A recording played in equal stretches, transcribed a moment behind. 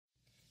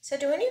So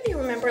do any of you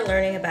remember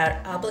learning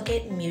about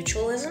obligate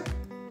mutualism?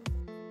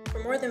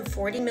 For more than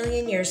 40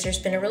 million years, there's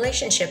been a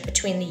relationship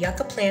between the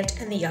yucca plant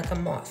and the yucca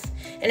moth.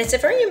 And it's a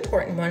very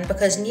important one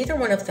because neither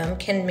one of them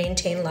can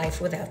maintain life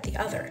without the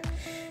other.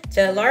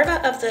 The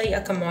larvae of the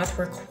yucca moth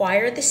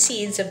require the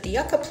seeds of the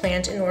yucca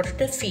plant in order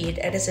to feed,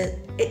 as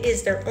it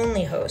is their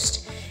only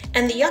host.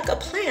 And the yucca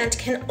plant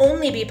can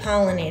only be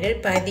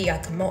pollinated by the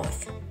yucca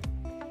moth.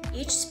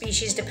 Each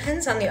species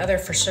depends on the other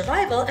for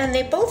survival, and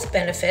they both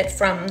benefit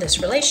from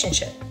this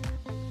relationship.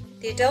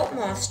 The adult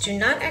moths do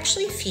not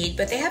actually feed,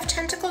 but they have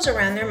tentacles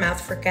around their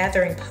mouth for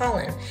gathering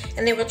pollen,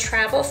 and they will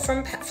travel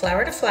from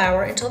flower to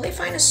flower until they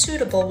find a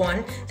suitable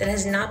one that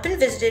has not been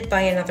visited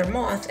by another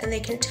moth, and they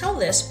can tell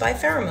this by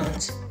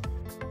pheromones.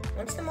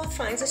 Once the moth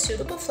finds a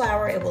suitable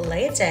flower, it will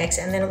lay its eggs,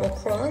 and then it will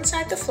crawl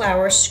inside the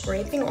flower,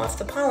 scraping off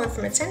the pollen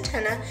from its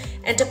antenna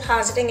and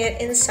depositing it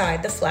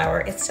inside the flower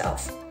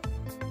itself.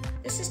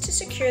 This is to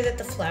secure that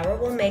the flower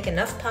will make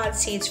enough pod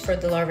seeds for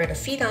the larvae to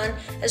feed on,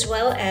 as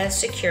well as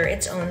secure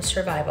its own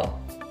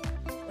survival.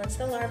 Once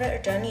the larvae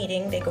are done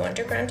eating, they go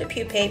underground to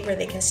pupate, where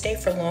they can stay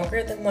for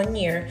longer than 1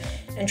 year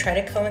and try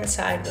to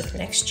coincide with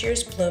next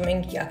year's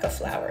blooming yucca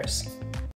flowers.